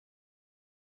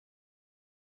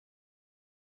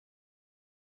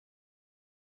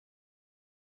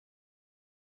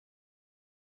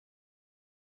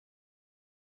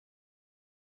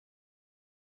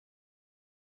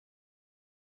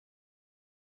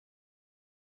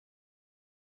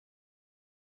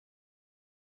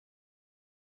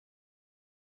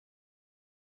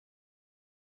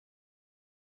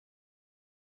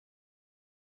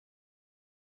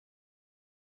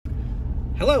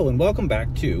Hello and welcome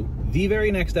back to the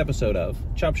very next episode of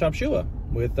Chop Shop Shua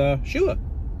with Shua.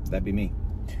 That'd be me.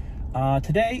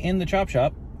 Today in the Chop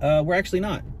Shop, we're actually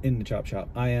not in the Chop Shop.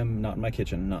 I am not in my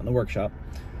kitchen, not in the workshop.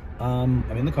 I'm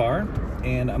in the car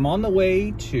and I'm on the way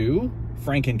to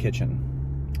Franken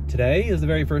Kitchen. Today is the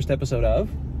very first episode of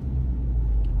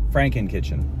Franken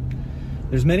Kitchen.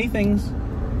 There's many things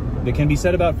that can be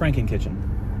said about Franken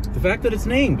Kitchen. The fact that it's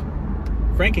named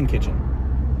Franken Kitchen,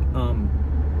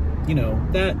 you know,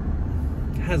 that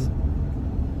has,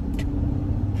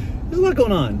 there's a lot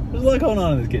going on. There's a lot going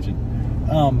on in this kitchen.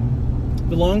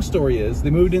 The long story is, they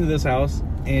moved into this house,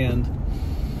 and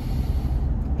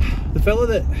the fellow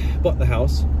that bought the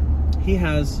house, he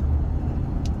has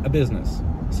a business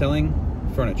selling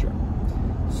furniture.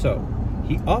 So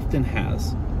he often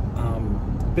has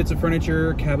bits of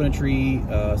furniture, cabinetry,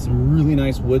 some really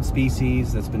nice wood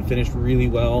species that's been finished really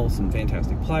well, some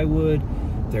fantastic plywood.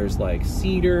 There's like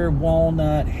cedar,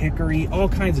 walnut, hickory, all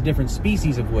kinds of different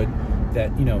species of wood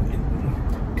that, you know,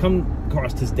 come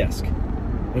across his desk.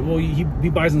 Well, he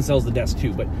buys and sells the desk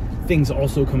too, but things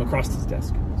also come across his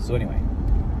desk. So anyway,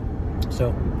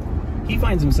 so he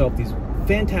finds himself these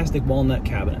fantastic walnut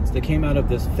cabinets that came out of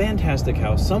this fantastic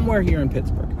house somewhere here in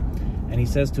Pittsburgh. And he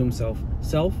says to himself,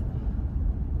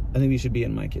 I think these should be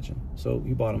in my kitchen. So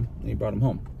he bought them and he brought them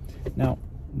home. Now,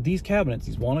 these cabinets,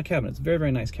 these walnut cabinets, very,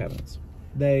 very nice cabinets.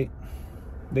 They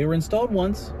were installed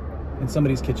once in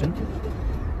somebody's kitchen,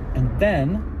 and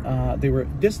then they were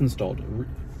disinstalled,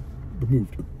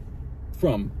 removed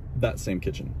from that same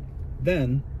kitchen.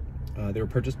 Then they were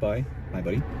purchased by my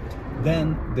buddy.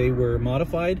 Then they were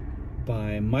modified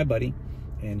by my buddy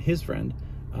and his friend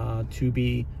to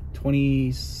be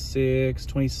 26,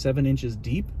 27 inches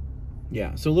deep.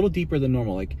 Yeah, so a little deeper than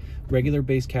normal. Like regular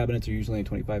base cabinets are usually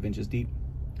 25 inches deep.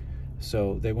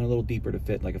 So they went a little deeper to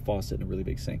fit like a faucet in a really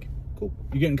big sink. Cool.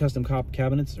 You're getting custom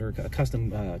cabinets or a custom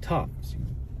top. So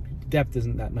depth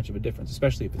isn't that much of a difference,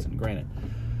 especially if it's in granite.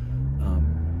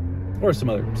 Or some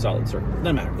other solid circle.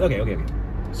 Doesn't matter. Okay.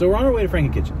 So we're on our way to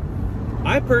Franken Kitchen.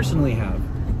 I personally have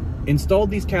installed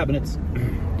these cabinets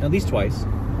at least twice.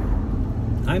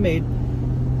 I made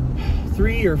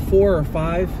 3 or 4 or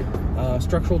 5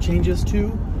 structural changes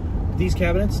to these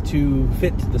cabinets to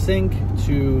fit the sink,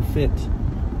 to fit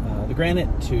the granite,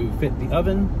 to fit the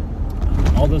oven,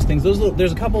 all those things.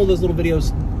 There's a couple of those little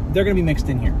videos. They're going to be mixed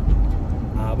in here.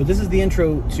 But this is the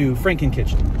intro to Franken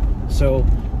Kitchen. So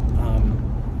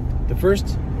the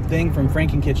first thing from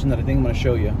Franken Kitchen that I think I'm going to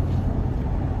show you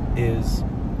is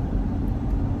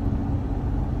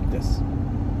this.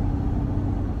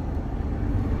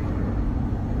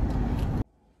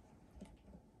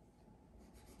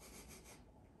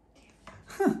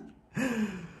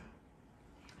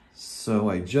 So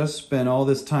I just spent all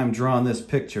this time drawing this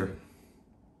picture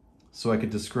so I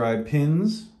could describe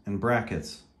pins and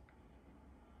brackets.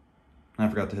 And I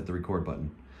forgot to hit the record button.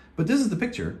 But this is the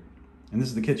picture, and this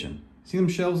is the kitchen. See them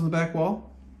shelves in the back wall?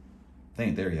 They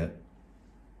ain't there yet,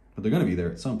 but they're gonna be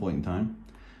there at some point in time.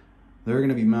 They're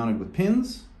gonna be mounted with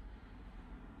pins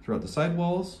throughout the side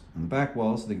walls and the back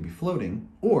walls so they can be floating,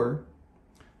 or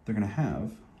they're gonna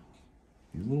have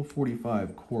these little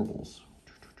 45 corbels.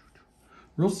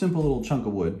 Real simple little chunk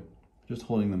of wood, just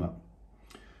holding them up.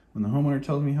 When the homeowner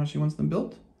tells me how she wants them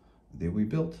built, they will be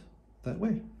built that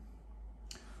way.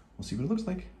 We'll see what it looks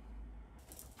like.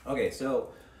 Okay,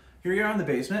 so here you are in the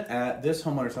basement at this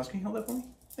homeowner's house. Can you hold that for me?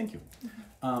 Thank you.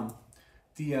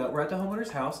 We're at the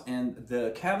homeowner's house, and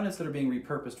the cabinets that are being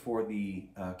repurposed for the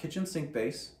kitchen sink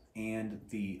base and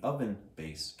the oven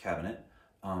base cabinet,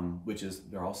 which is,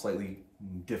 they're all slightly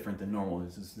different than normal.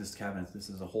 This cabinet, this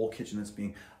is a whole kitchen that's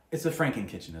being, it's a Franken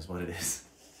kitchen is what it is.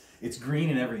 It's green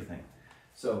and everything.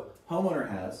 So homeowner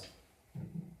has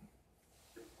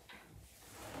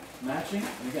matching,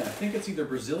 and again, I think it's either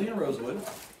Brazilian rosewood.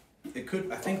 It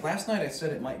could, I think last night I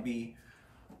said it might be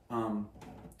walnut.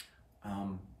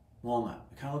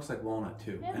 It kind of looks like walnut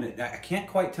too. Yeah. And I can't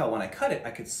quite tell. When I cut it,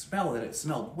 I could smell that it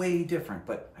smelled way different,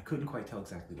 but I couldn't quite tell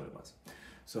exactly what it was.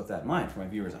 So with that in mind, for my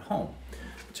viewers at home,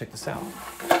 check this out.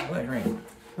 What a dream. Isn't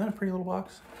that a pretty little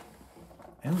box?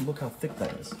 And look how thick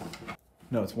that is.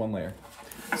 No, it's one layer.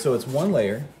 So it's one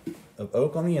layer of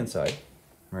oak on the inside,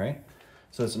 right?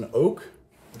 So it's an oak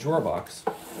drawer box.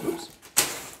 Oops.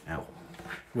 Ow.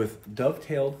 With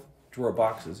dovetailed drawer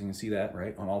boxes. You can see that,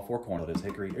 right? On all 4 corners. It is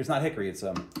hickory. It's not hickory, it's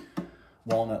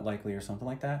walnut likely or something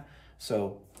like that.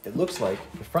 So it looks like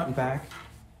the front and back,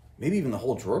 maybe even the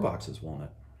whole drawer box is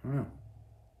walnut. I don't know.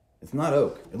 It's not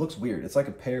oak. It looks weird. It's like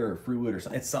a pear or fruit wood or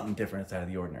something. It's something different. It's out of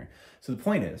the ordinary. So the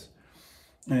point is,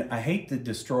 and I hate to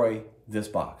destroy this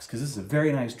box because this is a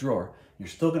very nice drawer. You're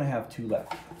still going to have 2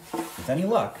 left. With any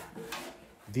luck,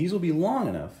 these will be long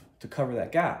enough to cover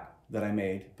that gap that I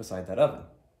made beside that oven,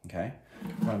 okay?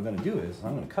 What I'm gonna do is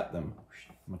I'm gonna cut them.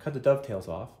 I'm gonna cut the dovetails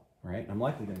off, right? I'm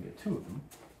likely gonna get 2 of them.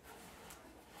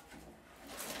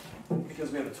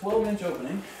 Because we have a 12-inch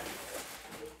opening.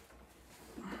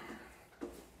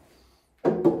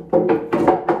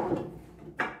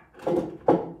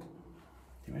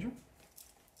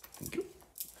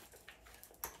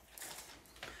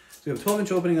 So we have a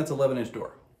 12-inch opening, that's 11-inch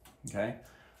door, okay?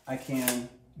 I can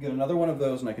get another one of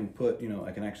those and I can put, you know,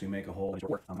 I can actually make a hole. And so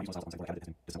I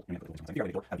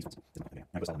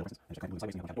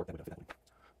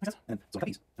cut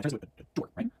these, I try to do a door,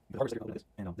 right? The hardware sticker is,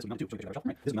 and this would be mounted to, so you can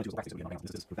right? This would be mounted to a plastic,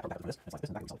 so this is back to this, it's like this,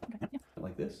 and back to this,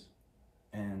 like this.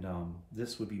 And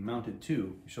this would be mounted to,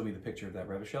 you showed me the picture of that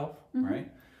Reva shelf,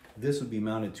 right? This would be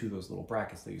mounted to those little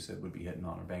brackets that you said would be hitting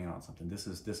on or banging on something.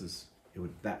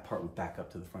 That part would back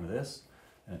up to the front of this,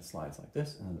 and it slides like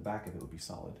this, and then the back of it would be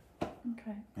solid.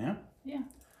 Okay. Yeah? Yeah.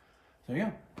 There you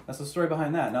go. That's the story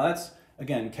behind that. Now that's,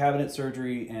 again, cabinet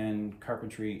surgery and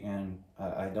carpentry, and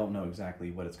I don't know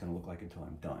exactly what it's going to look like until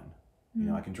I'm done. You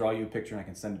know, I can draw you a picture and I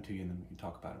can send it to you and then we can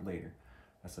talk about it later.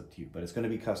 That's up to you. But it's going to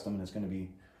be custom and it's going to be,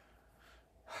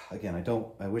 again,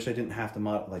 I wish I didn't have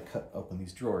to cut open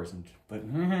these drawers, but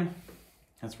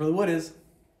that's where the wood is.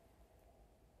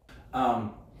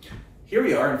 Here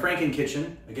we are in Franken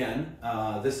Kitchen again.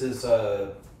 This is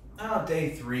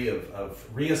day 3 of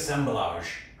reassemblage.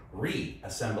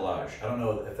 Reassemblage. I don't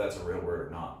know if that's a real word or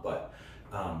not, but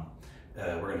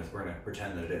we're gonna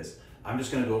pretend that it is. I'm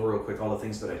just gonna go over real quick all the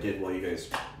things that I did while you guys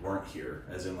weren't here,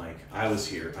 as in like I was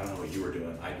here. I don't know what you were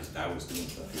doing. I was doing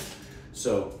stuff here.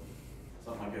 So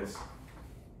something like this.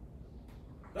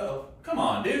 Uh-oh, come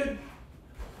on, dude.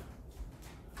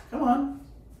 Come on.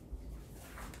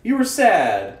 You were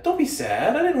sad. Don't be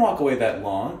sad. I didn't walk away that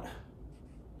long.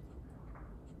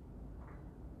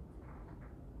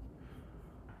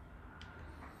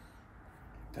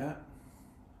 That.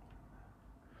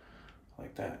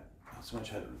 Like that. Not so much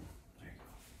headroom. There you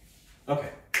go. Okay.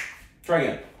 Try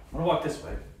again. I'm gonna walk this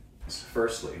way.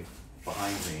 Firstly,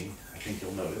 behind me, I think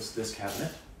you'll notice this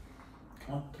cabinet.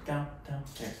 Come on, down.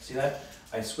 There. See that?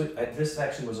 This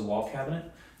actually was a wall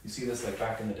cabinet. You see this like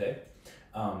back in the day.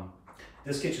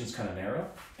 This kitchen's kind of narrow,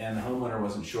 and the homeowner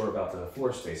wasn't sure about the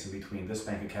floor space in between this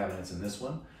bank of cabinets and this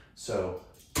one. So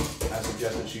I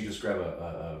suggested she just grab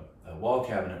a wall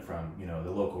cabinet from, you know, the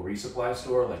local resupply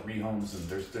store, like Rehomes, and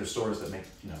there's stores that make,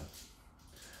 you know,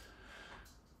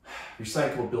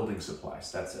 recycled building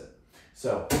supplies. That's it.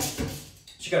 So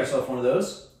she got herself one of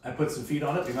those. I put some feet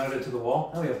on it. We mounted it to the wall.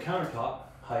 Now we have countertop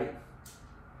height,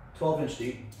 12-inch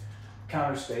deep,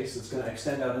 counter space. It's going to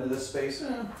extend out into this space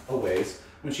a ways.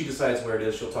 When she decides where it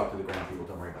is, she'll talk to the ground people.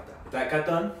 Don't worry about that. But that got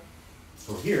done.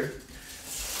 Over here,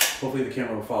 hopefully the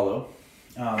camera will follow.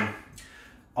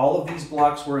 All of these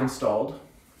blocks were installed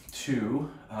to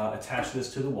attach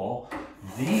this to the wall.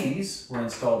 These were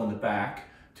installed in the back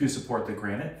to support the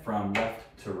granite from left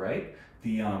to right.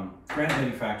 The granite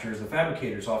manufacturers, the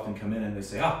fabricators often come in and they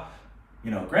say,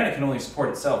 you know, granite can only support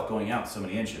itself going out so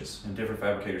many inches. And different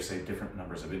fabricators say different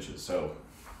numbers of inches. So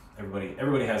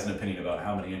everybody has an opinion about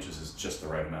how many inches is just the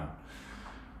right amount.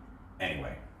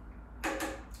 Anyway,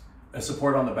 a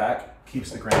support on the back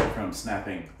keeps the granite from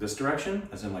snapping this direction,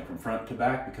 as in like from front to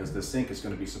back, because the sink is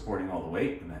going to be supporting all the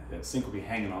weight, and that sink will be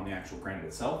hanging on the actual granite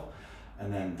itself.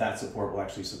 And then that support will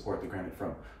actually support the granite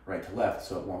from right to left,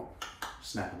 so it won't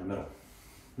snap in the middle.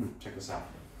 Check this out.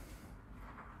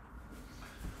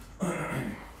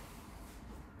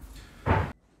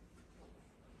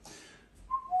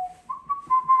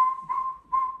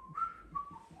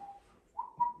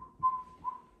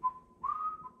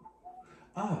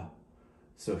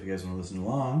 So if you guys want to listen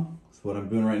along, so what I'm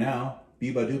doing right now,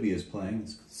 Biba Doobie is playing.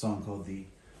 It's a song called The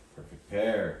Perfect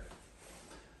Pair.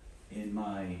 In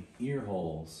my ear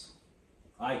holes,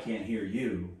 I can't hear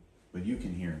you, but you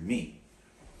can hear me.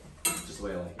 Just the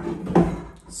way I like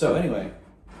it. So anyway,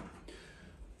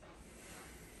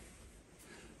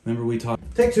 remember we talked,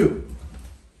 take 2.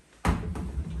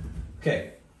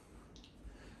 Okay.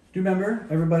 Do you remember,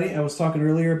 everybody, I was talking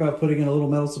earlier about putting in a little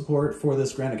metal support for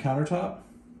this granite countertop?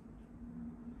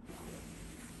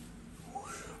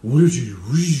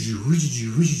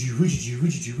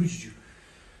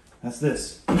 That's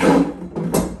this.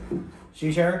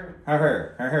 She's her.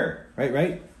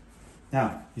 Right?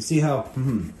 Now, you see how,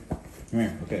 come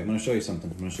here. Okay, I'm gonna show you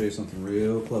something. I'm gonna show you something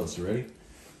real close. You ready?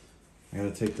 I gotta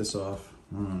take this off.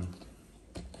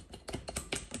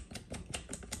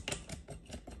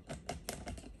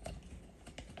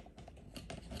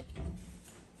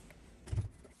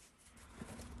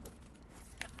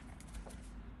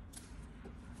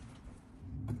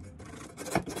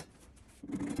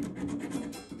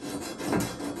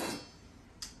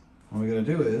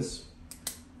 going to do is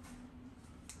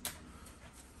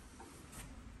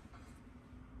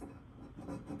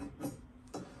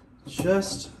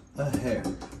just a hair.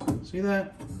 See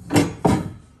that?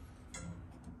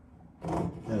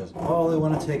 That is all I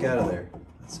want to take out of there.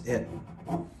 That's it.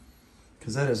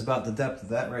 Because that is about the depth of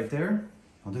that right there.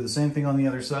 I'll do the same thing on the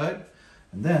other side.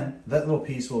 And then that little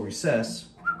piece will recess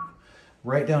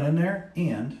right down in there,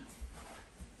 and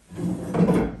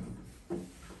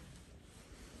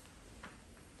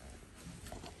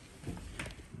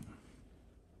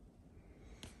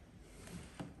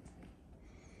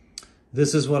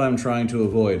this is what I'm trying to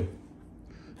avoid.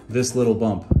 This little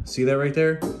bump. See that right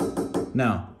there?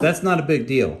 Now, that's not a big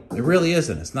deal. It really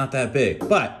isn't. It's not that big.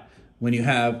 But when you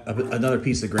have another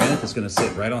piece of granite that's going to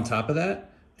sit right on top of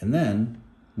that, and then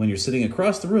when you're sitting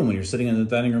across the room, when you're sitting at the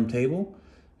dining room table,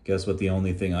 guess what the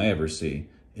only thing I ever see?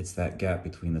 It's that gap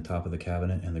between the top of the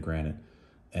cabinet and the granite.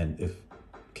 And if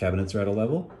cabinets are at a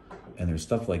level and there's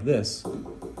stuff like this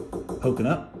poking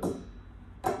up,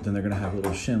 then they're going to have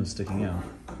little shims sticking out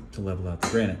to level out the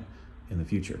granite in the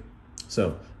future.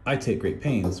 So I take great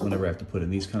pains whenever I have to put in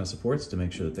these kind of supports to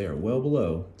make sure that they are well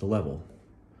below the level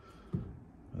where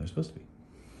they're supposed to be.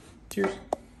 Cheers.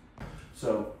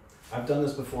 So I've done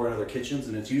this before in other kitchens,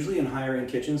 and it's usually in higher end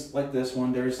kitchens like this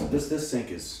one. There's this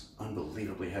sink is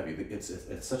unbelievably heavy. It's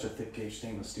such a thick gauge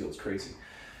stainless steel, it's crazy.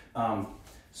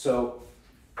 So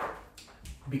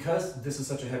because this is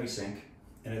such a heavy sink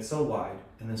and it's so wide,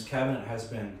 and this cabinet has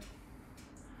been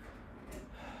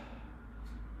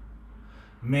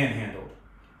manhandled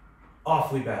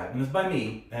awfully bad, and it's by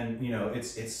me, and you know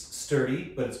it's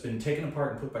sturdy, but it's been taken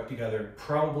apart and put back together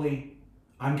probably,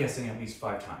 I'm guessing, at least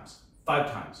 5 times.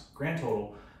 5 times grand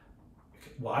total.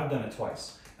 Well, I've done it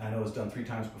twice. I know it was done 3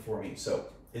 times before me, so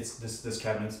it's this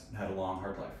cabinet's had a long,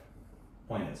 hard life.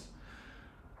 Point is,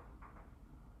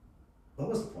 what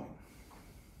was the point?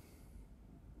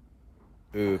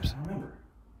 Oops. I don't remember.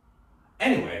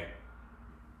 Anyway,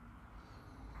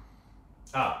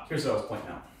 here's what I was pointing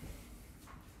out.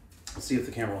 Let's see if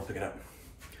the camera will pick it up.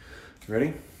 You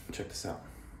ready? Check this out.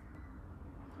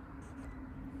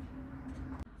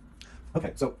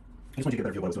 Okay, so I just want you to get a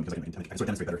better view of what I was doing, because I can sort of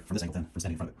demonstrate better from this angle than from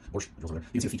standing in front of it. Or over there.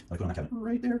 You can see the feet, like put on that cabinet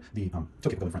right there. The toe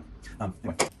kick will go in front.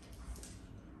 Anyway,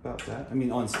 about that. I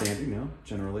mean, on standing, you know,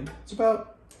 generally, it's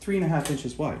about 3.5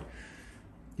 inches wide.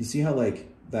 You see how like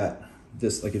that,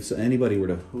 this, like if anybody were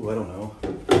to, I don't know,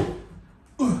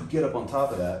 get up on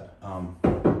top of that,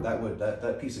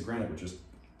 that piece of granite would just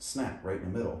snap right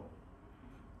in the middle.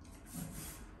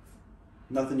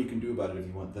 Nothing you can do about it if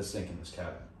you want this sink in this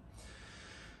cabin.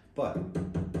 But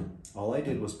all I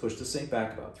did was push the sink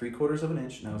back about 3/4 of an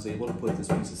inch, and I was able to put this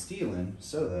piece of steel in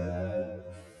so that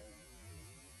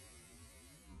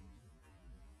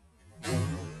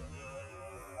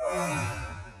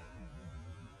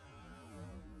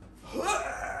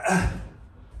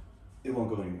it won't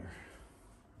go anywhere.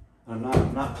 I'm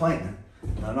not playing.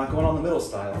 I'm not going on the middle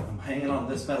style. I'm hanging on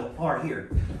this metal part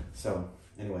here. So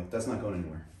anyway, that's not going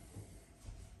anywhere.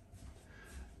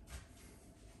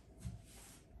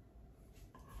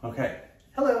 Okay.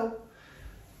 Hello.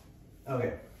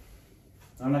 Okay.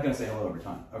 I'm not going to say hello every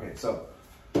time. Okay, so,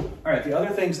 all right, the other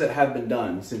things that have been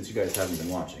done since you guys haven't been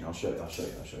watching, I'll show you.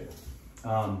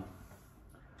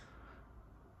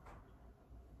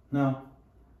 No.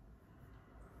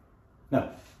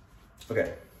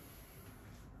 Okay.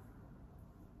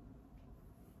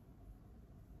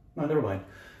 No, never mind.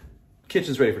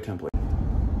 Kitchen's ready for template.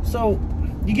 So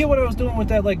you get what I was doing with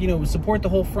that, like, you know, support the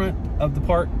whole front of the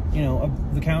part, you know,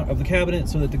 of the cabinet,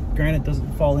 so that the granite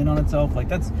doesn't fall in on itself. Like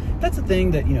that's a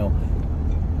thing that, you know,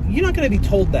 you're not going to be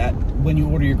told that when you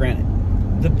order your granite.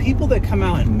 The people that come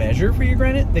out and measure for your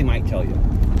granite, they might tell you.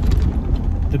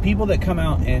 The people that come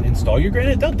out and install your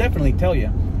granite, they'll definitely tell you,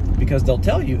 because they'll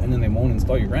tell you and then they won't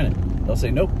install your granite. They'll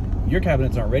say, nope, your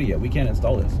cabinets aren't ready yet. We can't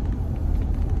install this.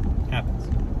 Happens.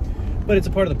 But it's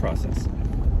a part of the process.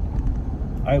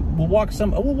 We'll walk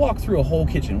through a whole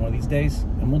kitchen one of these days,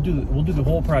 and we'll do the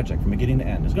whole project from beginning to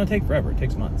end. It's going to take forever. It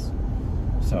takes months.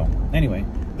 So anyway,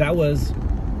 that was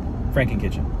Franken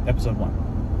Kitchen, episode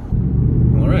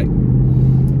 1. All right.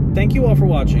 Thank you all for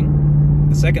watching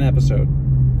the second episode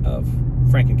of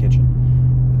Franken Kitchen.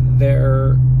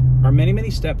 There are many,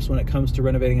 many steps when it comes to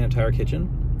renovating an entire kitchen.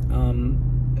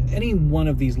 Any one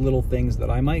of these little things that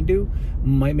I might do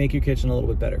might make your kitchen a little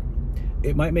bit better.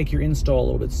 It might make your install a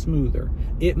little bit smoother.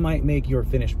 It might make your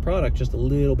finished product just a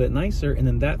little bit nicer, and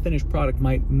then that finished product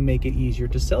might make it easier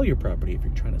to sell your property if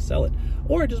you're trying to sell it.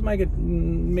 Or it just make it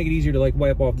easier to like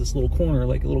wipe off this little corner,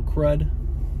 like a little crud.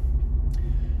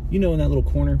 You know, in that little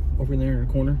corner over there in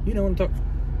the corner. You know what I'm talking.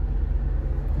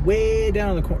 way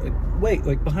down in the corner,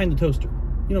 like behind the toaster.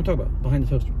 You know what I'm talking about, behind the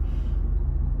toaster.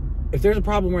 If there's a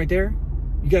problem right there,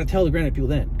 you got to tell the granite people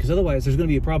then, because otherwise there's going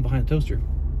to be a problem behind the toaster.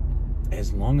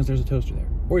 As long as there's a toaster there,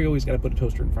 or you always got to put a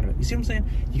toaster in front of it. You see what I'm saying?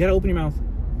 You got to open your mouth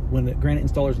when the granite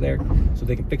installer's there, so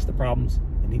they can fix the problems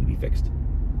that need to be fixed.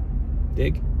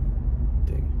 Dig,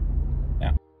 dig.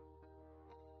 Now.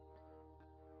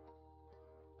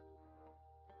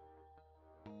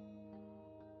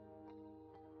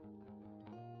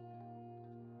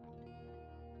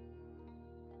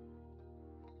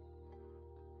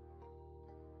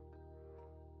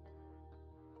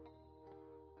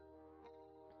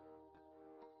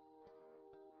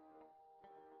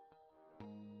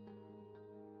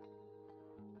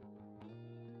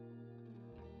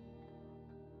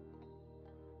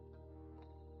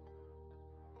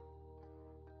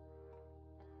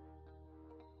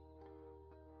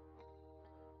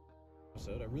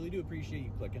 I really do appreciate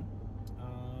you clicking.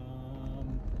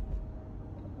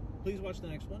 Please watch the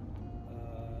next one.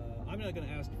 I'm not going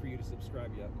to ask for you to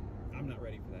subscribe yet. I'm not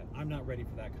ready for that. I'm not ready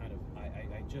for that kind of,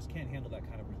 I just can't handle that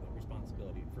kind of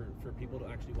responsibility for people to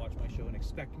actually watch my show and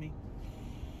expect me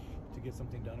to get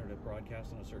something done or to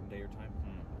broadcast on a certain day or time.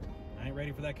 I ain't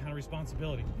ready for that kind of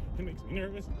responsibility. It makes me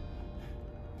nervous.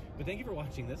 But thank you for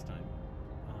watching this time.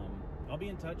 I'll be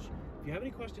in touch. If you have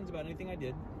any questions about anything I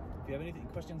did, if you have any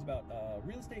questions about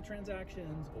real estate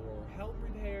transactions or home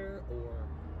repair or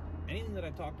anything that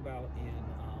I've talked about in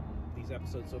these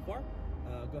episodes so far,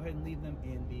 go ahead and leave them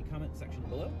in the comment section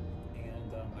below,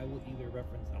 and I will either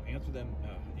I'll answer them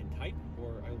in type,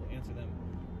 or I will answer them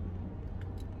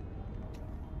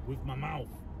with my mouth.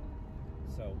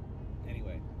 So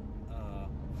anyway,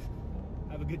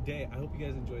 have a good day. I hope you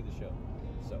guys enjoyed the show.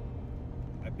 So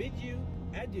I bid you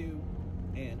adieu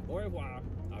and au revoir,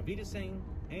 auf Wiedersehen,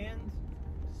 and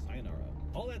sayonara.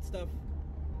 All that stuff.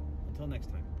 Until next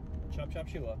time. Chop chop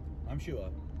Shua. I'm Shua.